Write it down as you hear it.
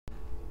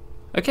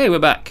Okay, we're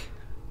back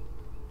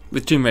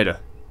with Tomb Raider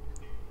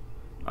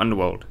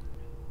Underworld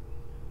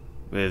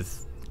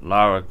with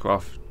Lara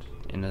Croft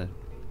in a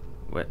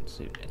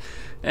wetsuit.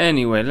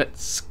 Anyway,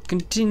 let's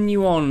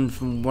continue on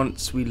from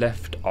once we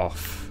left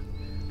off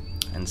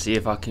and see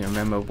if I can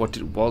remember what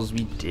it was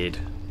we did.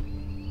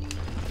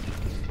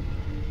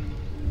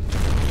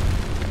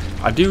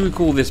 I do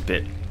recall this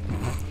bit.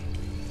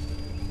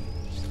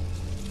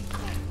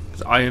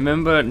 Because I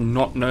remember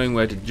not knowing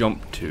where to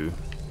jump to.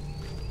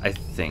 I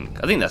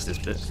think that's this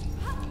bit. Shit,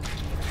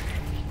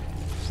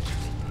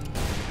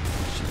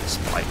 the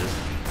spiders.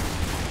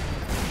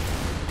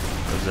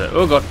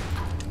 Oh god.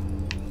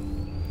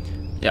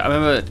 Yeah, I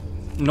remember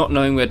not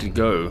knowing where to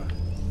go,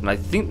 and I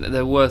think that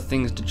there were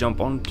things to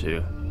jump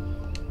onto.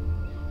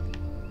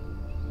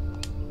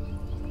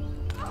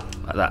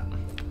 Like that.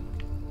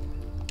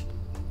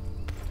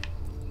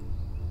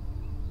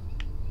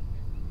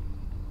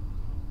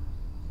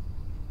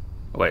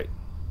 Wait.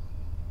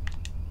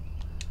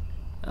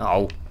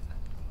 Oh.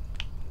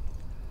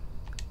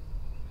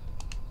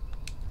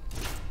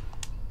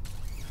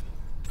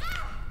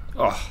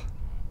 Oh.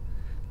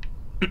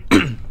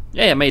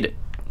 Yeah, I made it.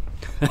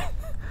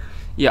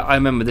 Yeah, I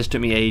remember this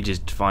took me ages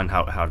to find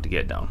how to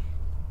get down.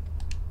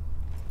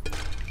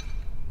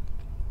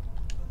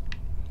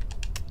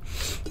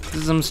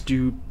 Because I'm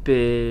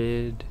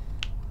stupid.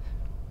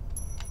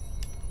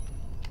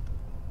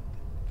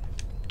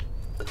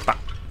 Bah.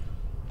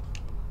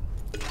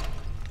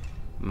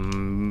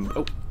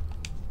 Oh.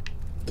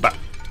 Bah.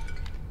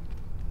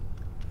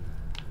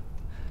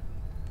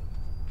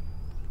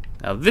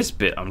 Now this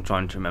bit I'm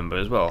trying to remember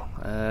as well.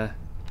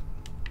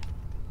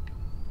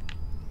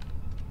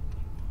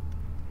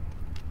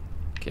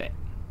 Okay.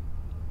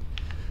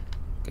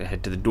 Gonna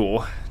head to the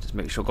door. Just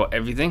make sure I got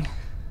everything.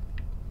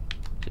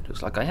 It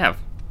looks like I have.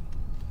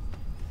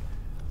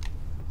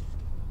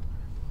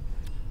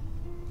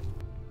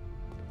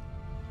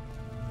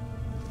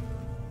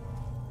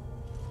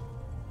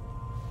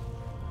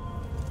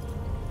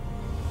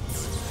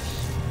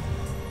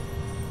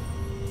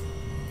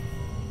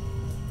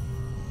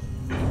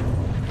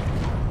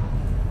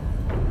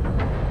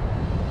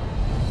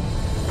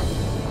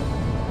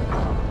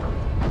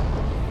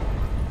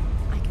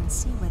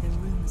 See where the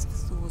rumors of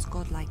Thor's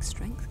godlike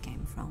strength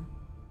came from.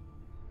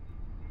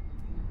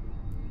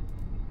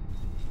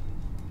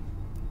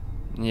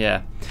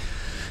 Yeah.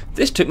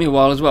 This took me a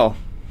while as well.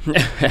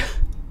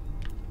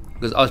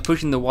 Because I was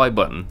pushing the Y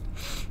button,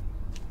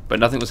 but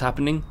nothing was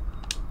happening.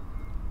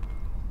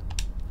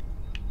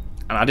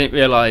 And I didn't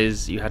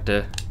realise you had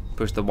to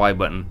push the Y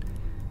button,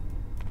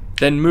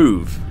 then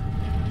move.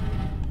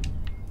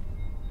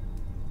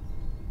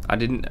 I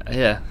didn't,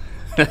 yeah.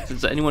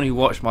 So anyone who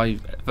watched my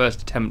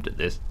first attempt at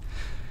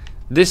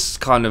this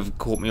kind of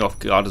caught me off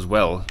guard as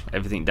well.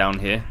 Everything down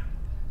here.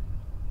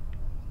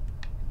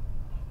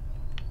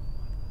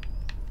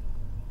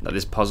 Like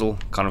this puzzle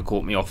kind of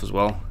caught me off as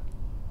well.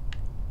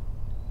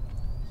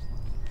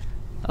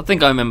 I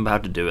think I remember how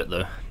to do it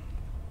though.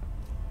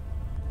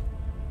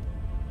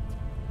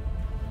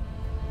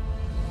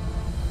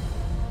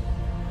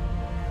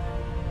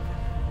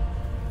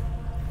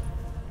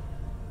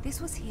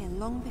 This was here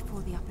long before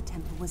the upper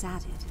temple was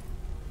added.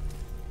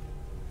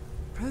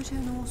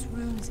 Proto-Norse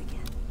runes again.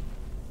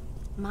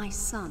 My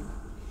son,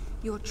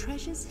 your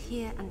treasures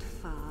here and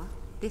far,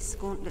 this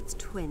gauntlet's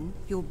twin,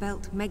 your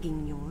belt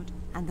Megingjord,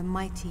 and the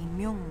mighty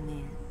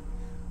Mjolnir,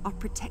 are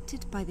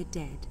protected by the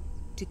dead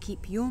to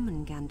keep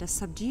Jormungandr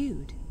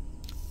subdued.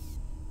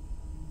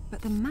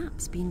 But the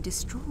map's been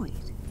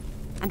destroyed,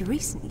 and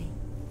recently.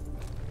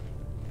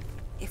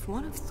 If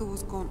one of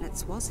Thor's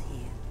gauntlets was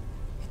here,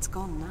 it's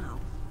gone now.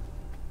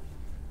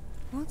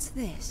 What's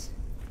this?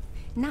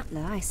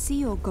 Natla, I see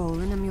your goal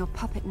and am your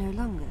puppet no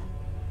longer.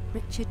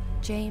 Richard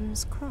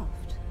James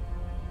Croft.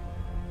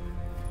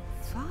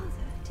 Father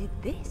did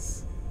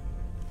this?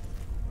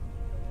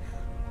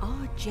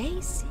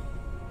 RJC.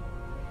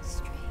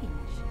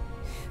 Strange.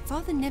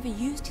 Father never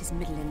used his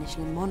middle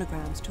initial in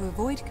monograms to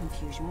avoid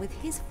confusion with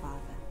his father.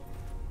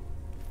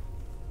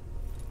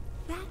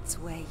 That's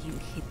where you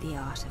hid the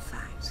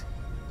artifact.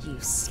 You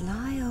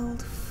sly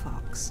old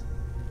fox.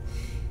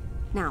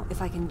 Now,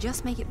 if I can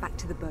just make it back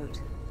to the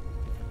boat.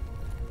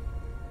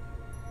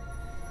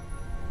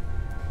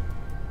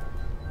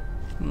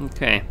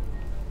 Okay.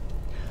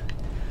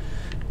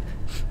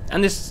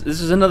 And this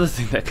is another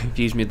thing that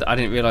confused me, that I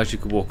didn't realise you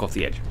could walk off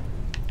the edge.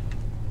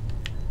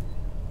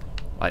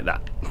 Like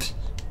that.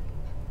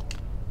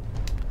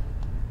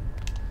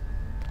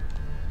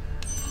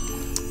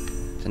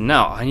 So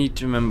now I need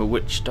to remember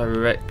which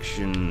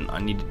direction I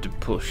needed to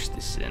push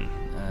this in.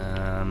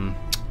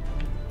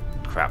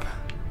 Crap.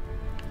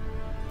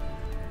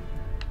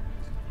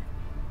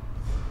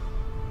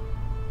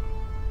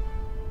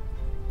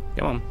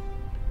 Come on.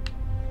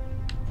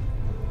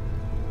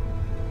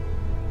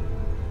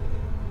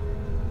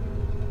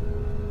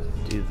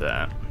 Do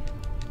that.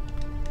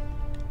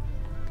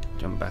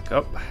 Jump back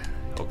up,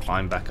 or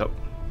climb back up.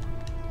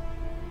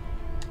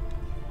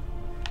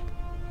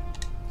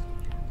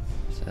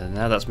 So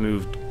now that's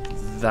moved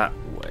that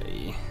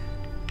way.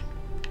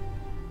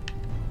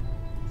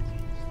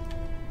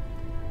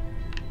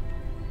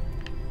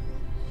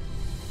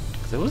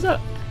 So what was that?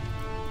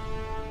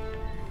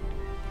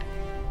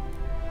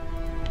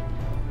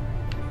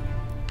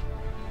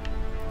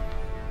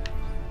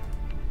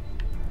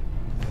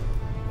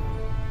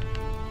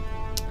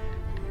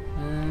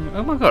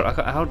 Oh my god,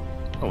 how...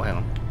 Oh, hang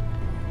on.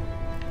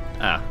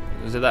 Ah,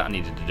 was it that I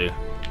needed to do?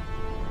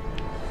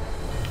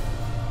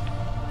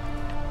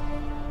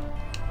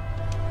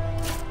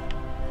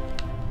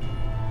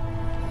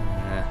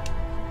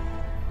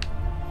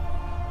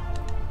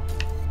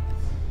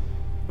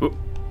 Oh.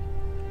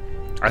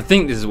 I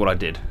think this is what I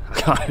did. I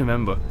can't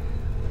remember.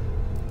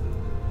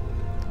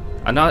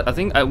 And I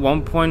think at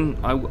one point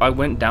I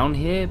went down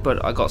here,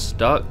 but I got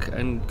stuck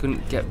and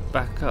couldn't get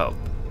back up.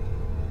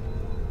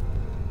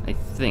 I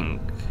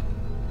think.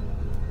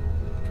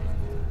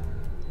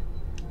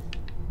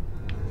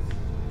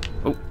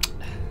 Oh.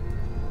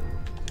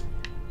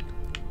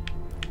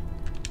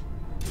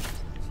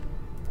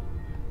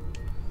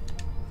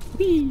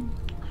 Whee.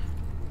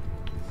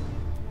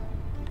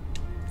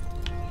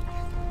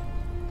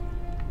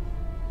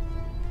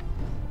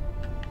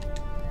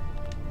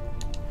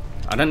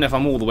 I don't know if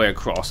I'm all the way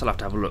across. I'll have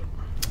to have a look.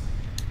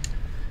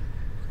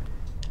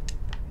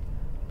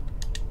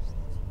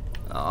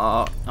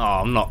 Oh,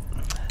 I'm not.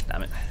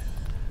 Damn it.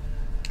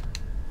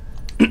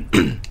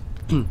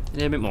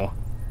 Yeah, a bit more.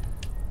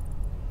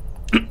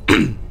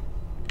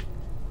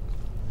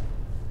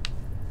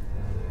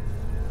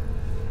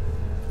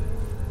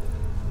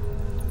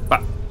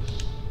 But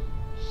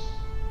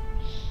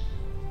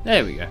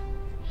there we go.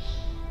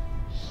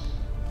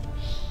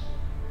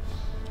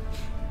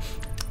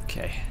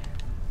 Okay.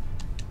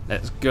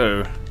 Let's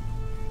go.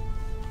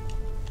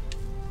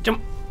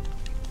 Jump.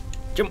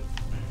 Jump.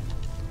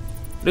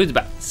 Loads of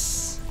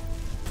bats.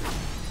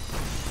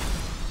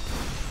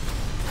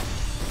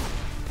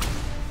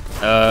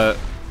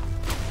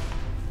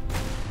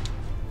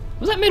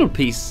 Was that middle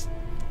piece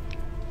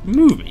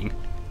moving?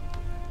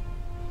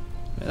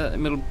 That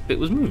middle bit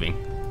was moving.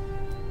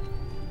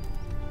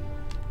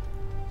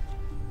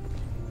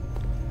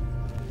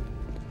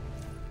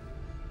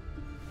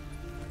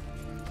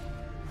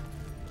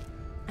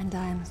 And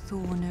I am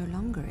Thor no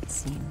longer, it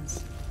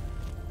seems.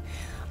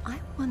 I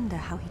wonder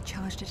how he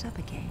charged it up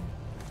again.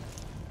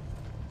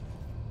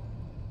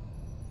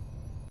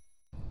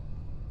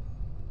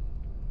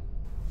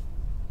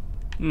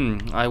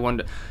 I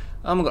wonder.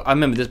 Oh my god, I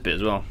remember this bit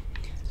as well.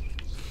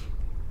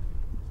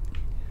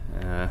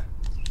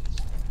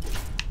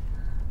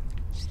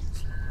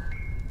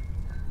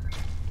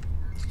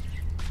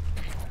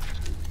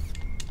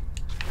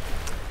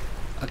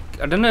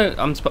 I don't know.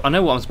 I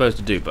know what I'm supposed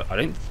to do, but I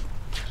don't.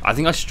 I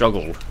think I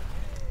struggled.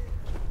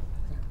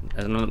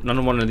 There's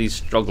another one of these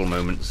struggle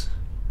moments.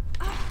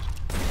 Shoot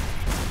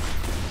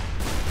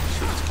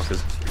these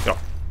fuckers. Go.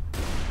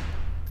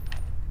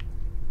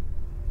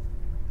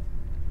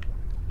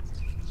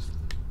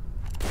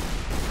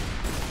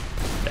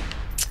 There.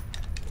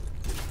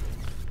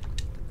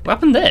 What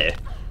happened there?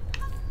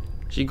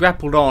 She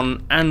grappled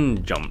on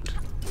and jumped.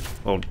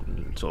 Or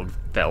sort of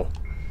fell.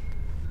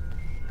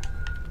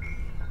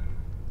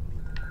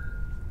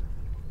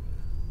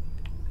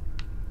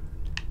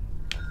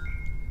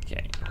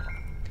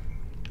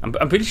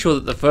 I'm pretty sure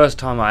that the first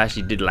time I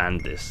actually did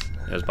land this,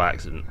 it was by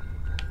accident.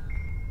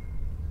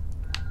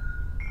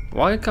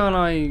 Why can't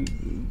I...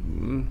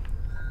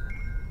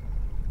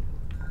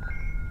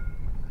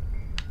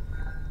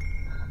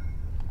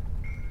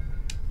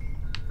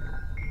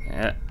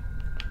 Yeah.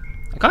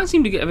 I can't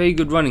seem to get a very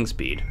good running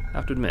speed, I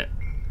have to admit.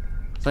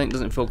 Something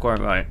doesn't feel quite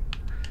right.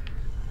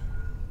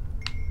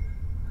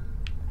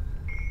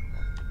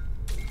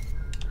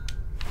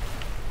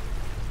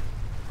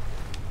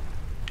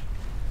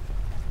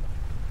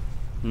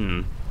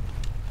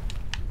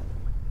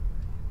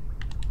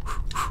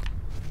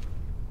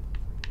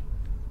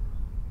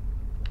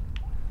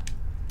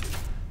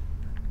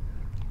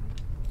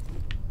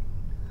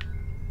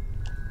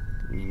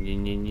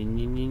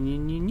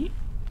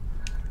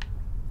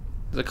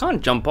 Because I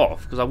can't jump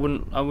off because I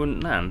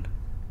wouldn't land.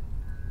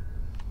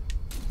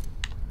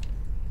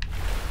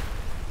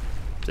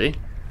 See?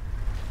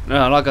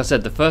 No, like I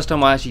said, the first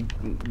time I actually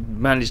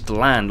managed to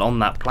land on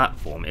that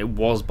platform, it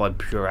was by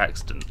pure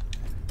accident.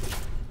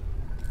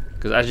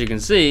 Because as you can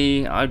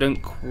see, I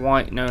don't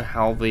quite know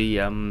how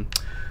the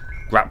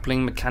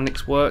grappling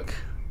mechanics work.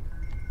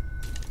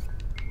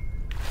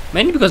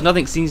 Mainly because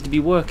nothing seems to be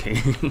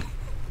working.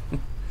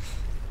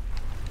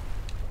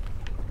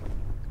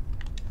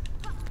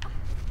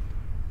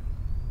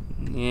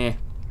 Yeah.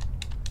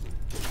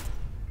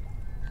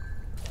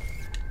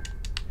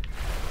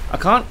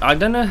 I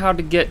don't know how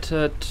to get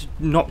her to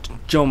not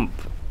jump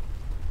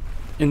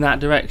in that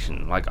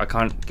direction. Like, I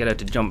can't get her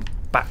to jump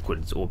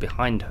backwards or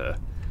behind her.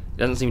 It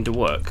doesn't seem to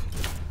work.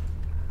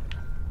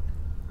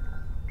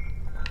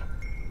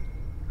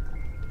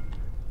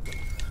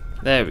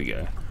 There we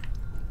go.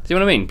 See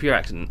what I mean? Pure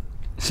accident.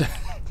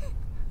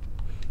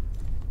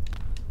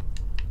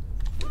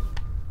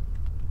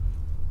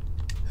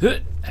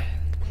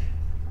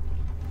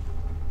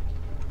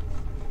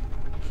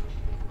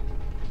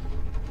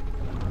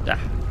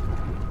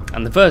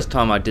 And the first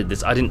time I did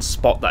this, I didn't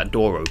spot that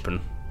door open.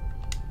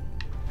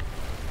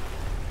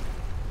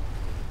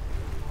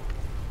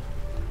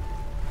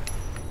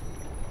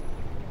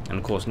 And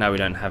of course now we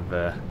don't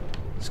have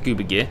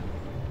scuba gear,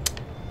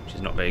 which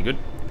is not very good.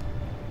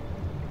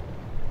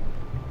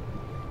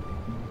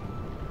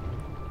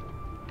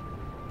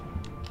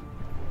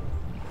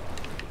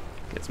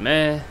 Get some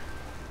air.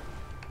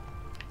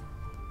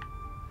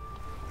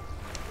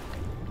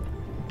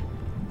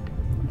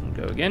 And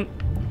go again.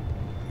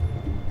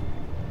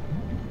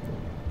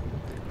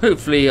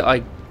 Hopefully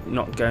I'm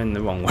not going the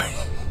wrong way.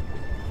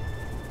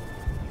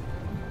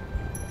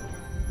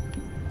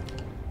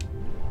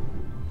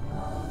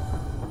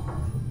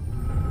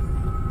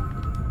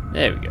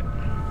 There we go.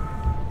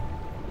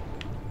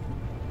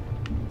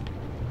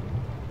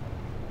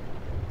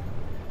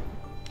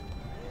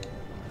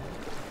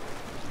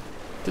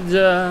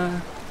 Ta-da!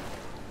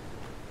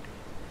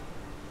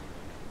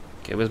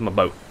 Okay, where's my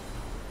boat?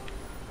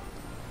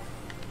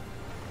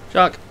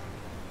 Shark!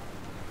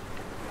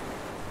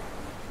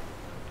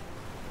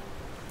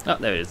 Oh,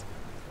 there it is.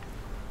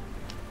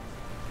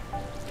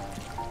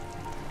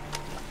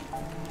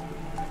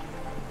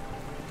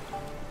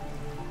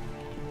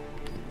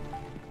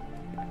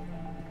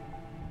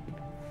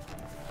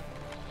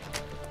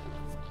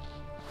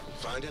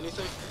 Find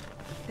anything?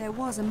 There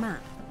was a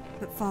map,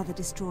 but Father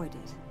destroyed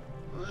it.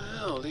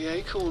 Well, the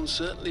acorn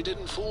certainly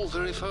didn't fall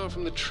very far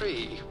from the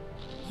tree.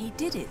 He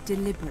did it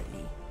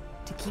deliberately,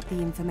 to keep the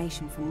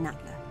information from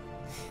Natla.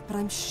 But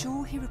I'm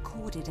sure he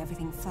recorded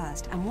everything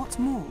first, and what's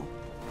more,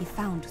 he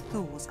found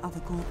Thor's other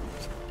gauntlet.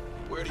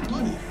 Where'd he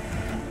put it?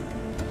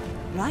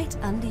 Right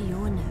under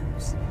your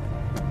nose.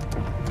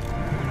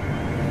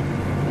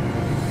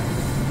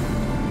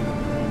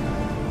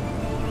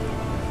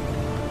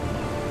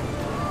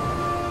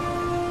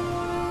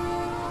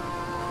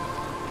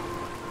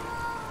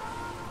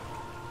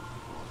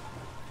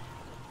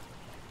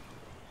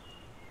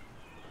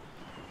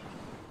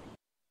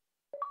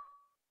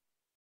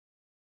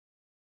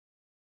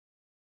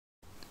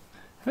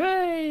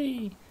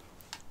 Hooray!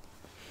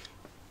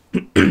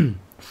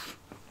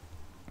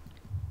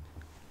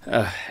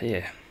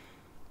 Yeah.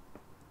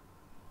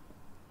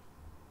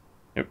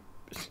 Yep.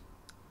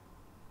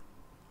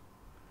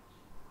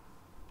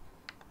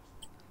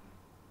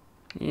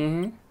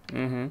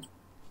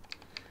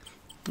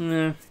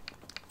 Yeah.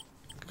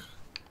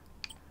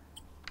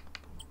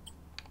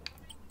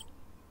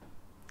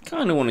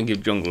 Kind of want to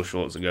give jungle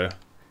shorts a go,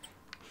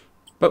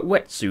 but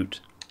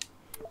wetsuit.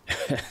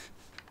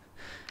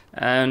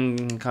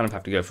 And kind of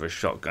have to go for a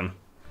shotgun.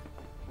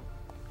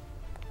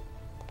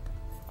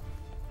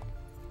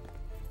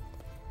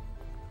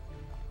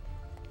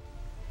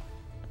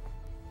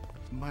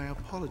 My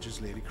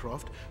apologies, Lady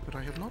Croft, but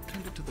I have not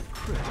tended to the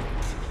crypt.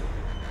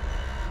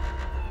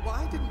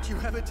 Why didn't you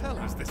ever tell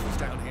us this was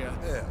down here?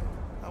 Yeah,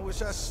 I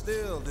wish I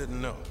still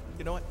didn't know.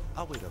 You know what?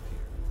 I'll wait up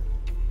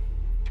here.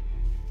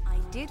 I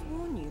did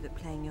warn you that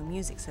playing your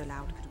music so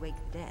loud could wake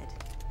the dead.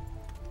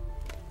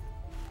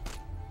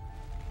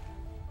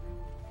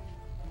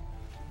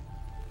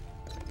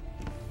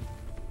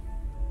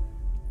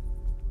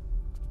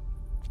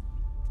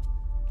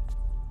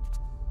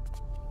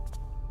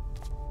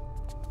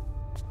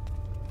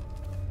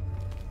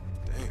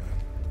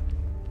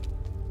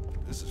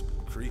 This is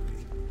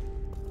creepy.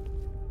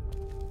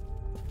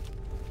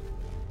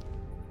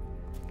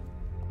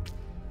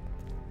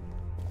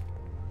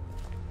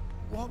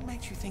 What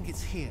makes you think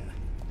it's here?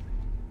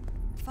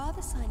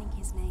 Father signing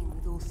his name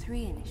with all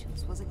 3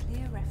 initials was a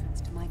clear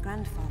reference to my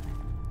grandfather.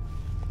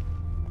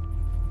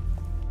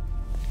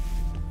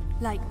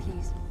 Light,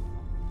 please.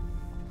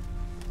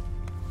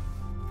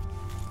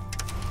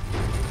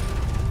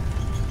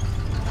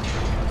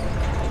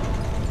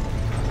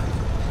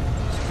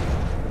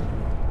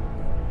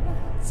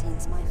 It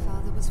seems my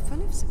father was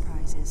full of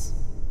surprises.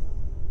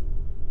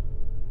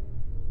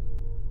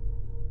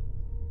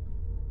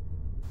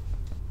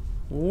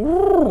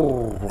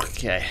 Ooh,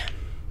 okay.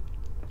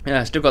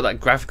 Yeah, I still got that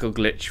graphical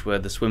glitch where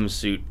the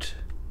swimsuit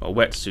or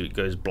wetsuit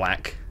goes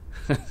black.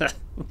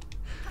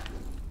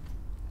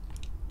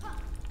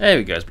 There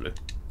we go, it's blue.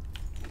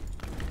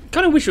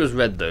 Kind of wish it was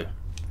red though.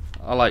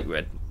 I like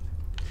red.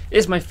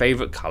 It's my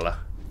favourite colour.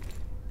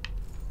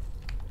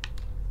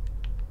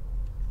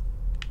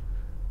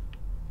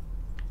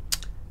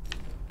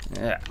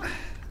 Yeah.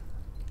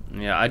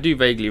 Yeah, I do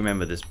vaguely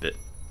remember this bit.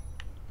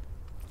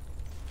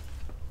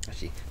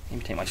 Actually, let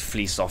me take my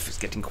fleece off, it's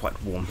getting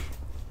quite warm.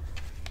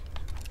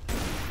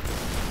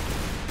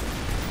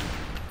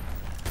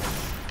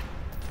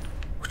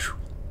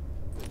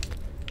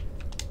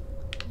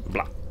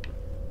 Blah.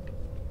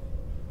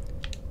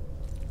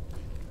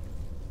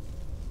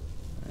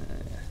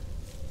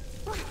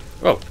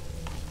 Oh.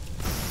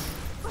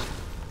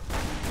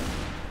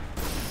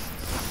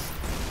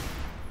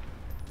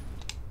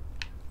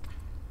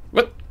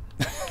 What?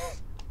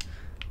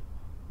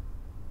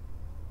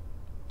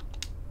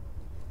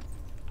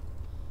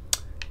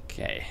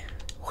 Okay.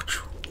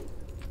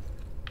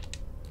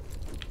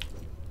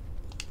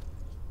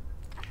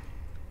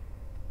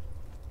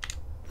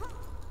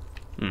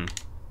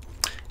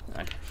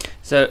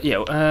 So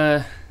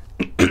yeah,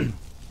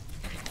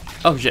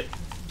 oh shit.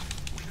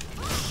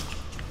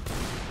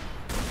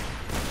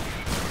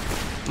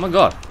 Oh my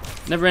god,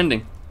 never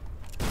ending.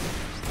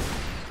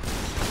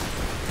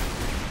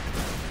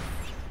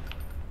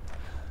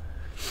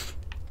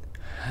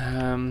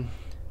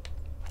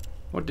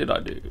 What did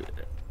I do?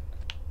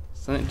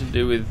 Something to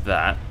do with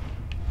that.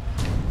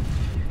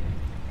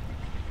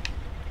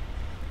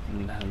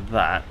 And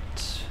that.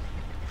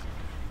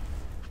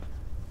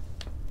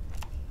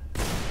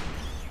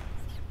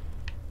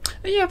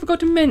 Oh yeah, I forgot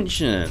to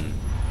mention.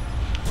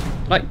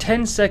 Like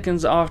 10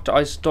 seconds after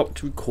I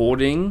stopped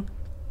recording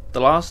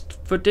the last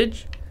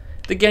footage,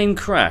 the game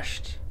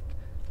crashed.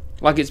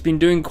 Like it's been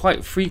doing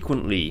quite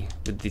frequently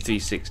with the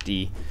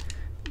 360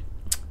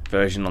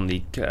 version on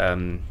the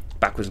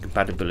backwards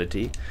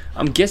compatibility.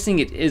 I'm guessing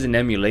it is an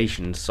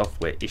emulation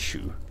software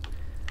issue.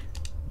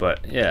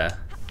 But yeah,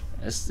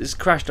 it's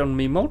crashed on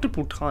me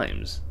multiple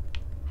times.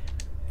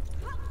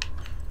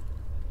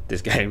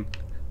 This game.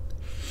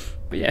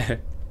 But yeah,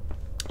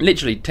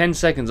 literally 10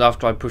 seconds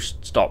after I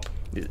pushed stop,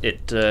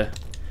 it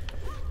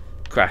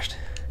crashed.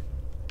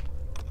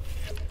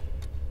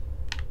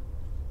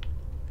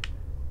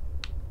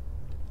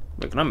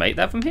 Wait, can I make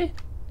that from here?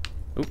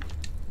 Oop.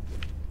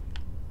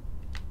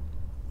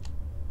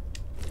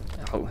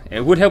 Oh,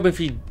 it would help if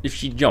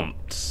she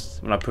jumped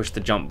when I pushed the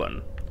jump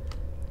button.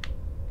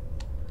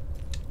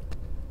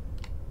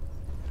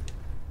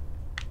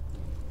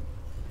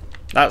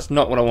 That's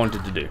not what I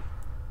wanted to do.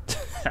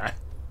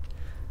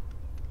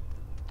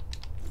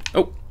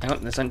 Oh, hang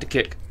on, there's something to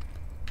kick.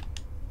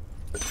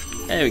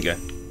 There we go.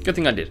 Good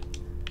thing I did.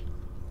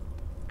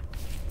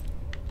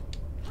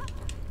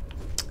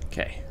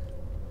 Okay.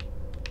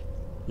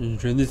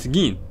 Try this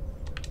again.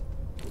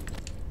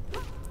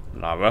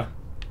 Lava.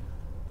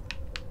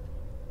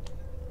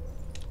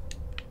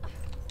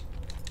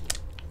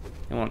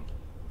 Come on.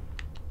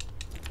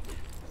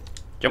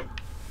 Jump.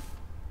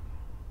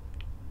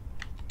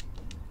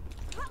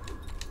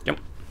 Jump.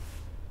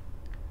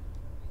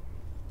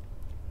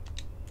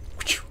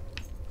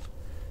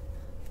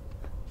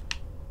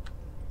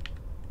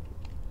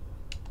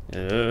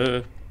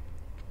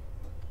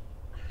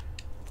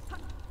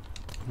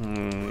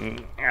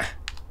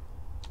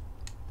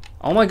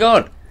 Oh my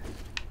god!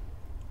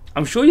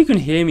 I'm sure you can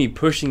hear me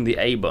pushing the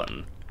A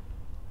button.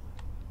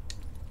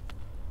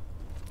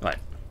 Right.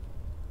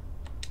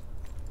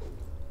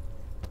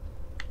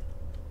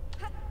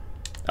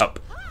 Up.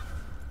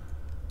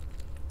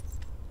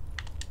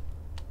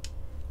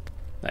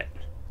 Right.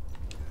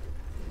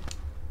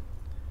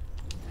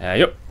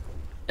 Yep.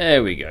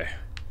 There we go.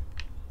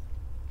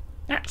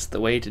 That's the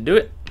way to do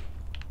it.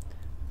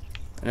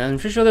 And I'm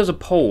pretty sure there's a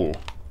pole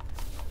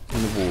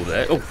in the wall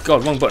there. Oh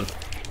god, wrong button.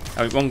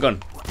 Oh, wrong gun.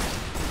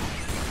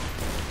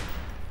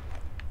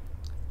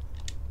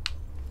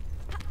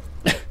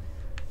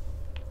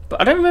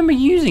 But I don't remember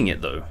using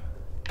it though.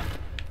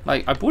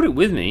 Like, I brought it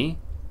with me,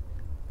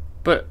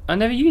 but I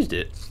never used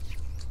it.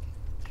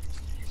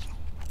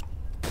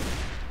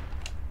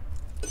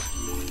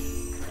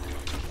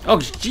 Oh,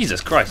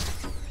 Jesus Christ.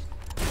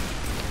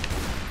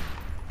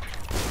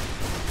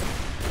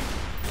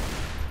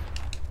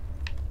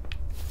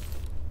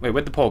 Wait,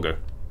 where'd the pole go?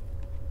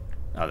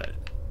 Oh, there.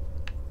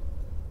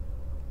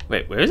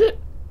 Wait, where is it?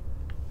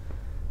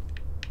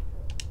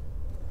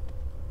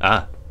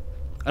 Ah.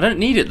 I don't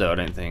need it though, I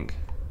don't think.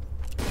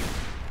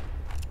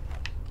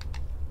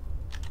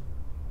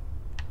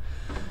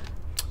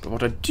 But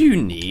what I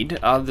do need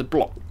are the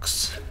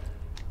blocks.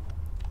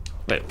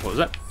 Wait, what was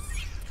that?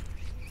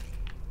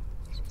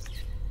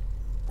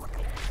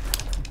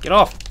 Get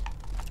off!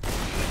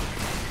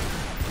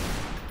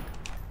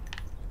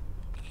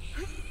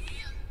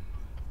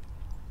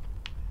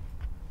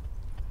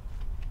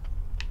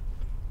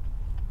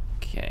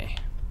 Okay.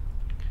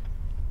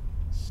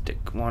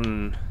 Stick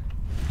one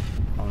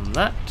on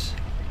that.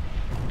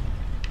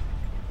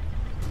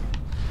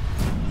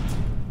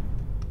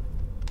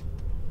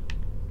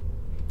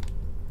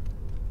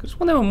 Because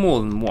when there were more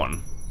than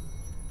one.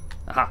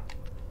 Aha.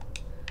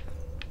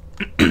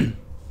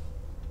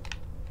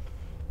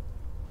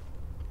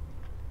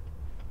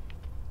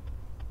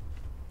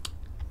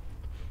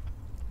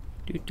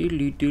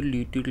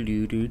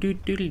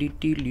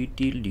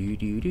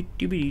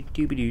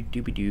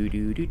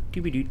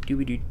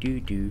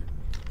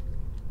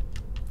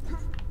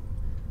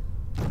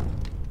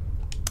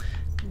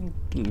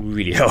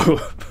 Really help.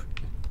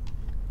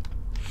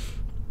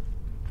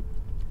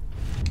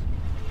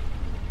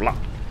 Blah.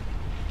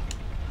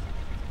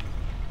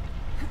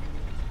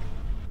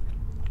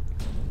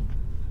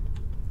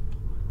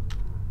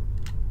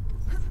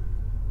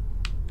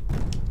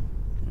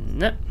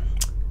 No.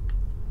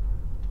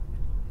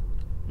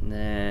 And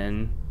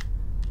then,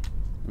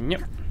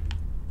 yep.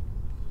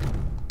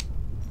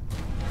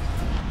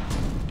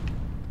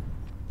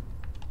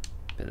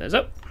 Put those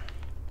up.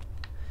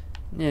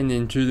 And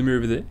then throw them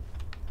over there.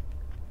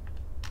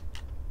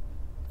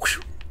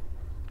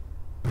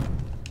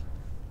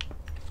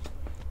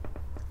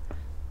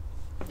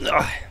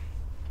 Ugh.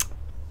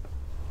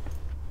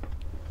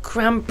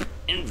 Cramp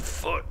in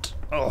foot.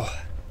 Oh.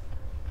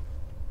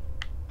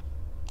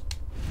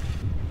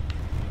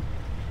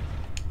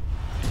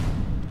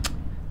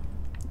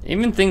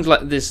 Even things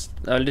like this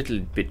are a little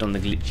bit on the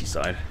glitchy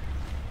side.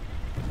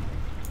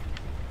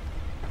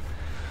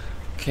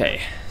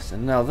 Okay, so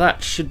now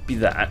that should be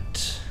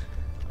that,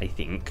 I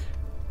think.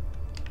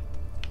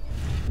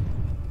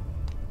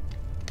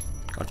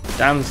 God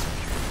damn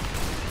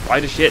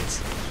spider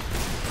shit.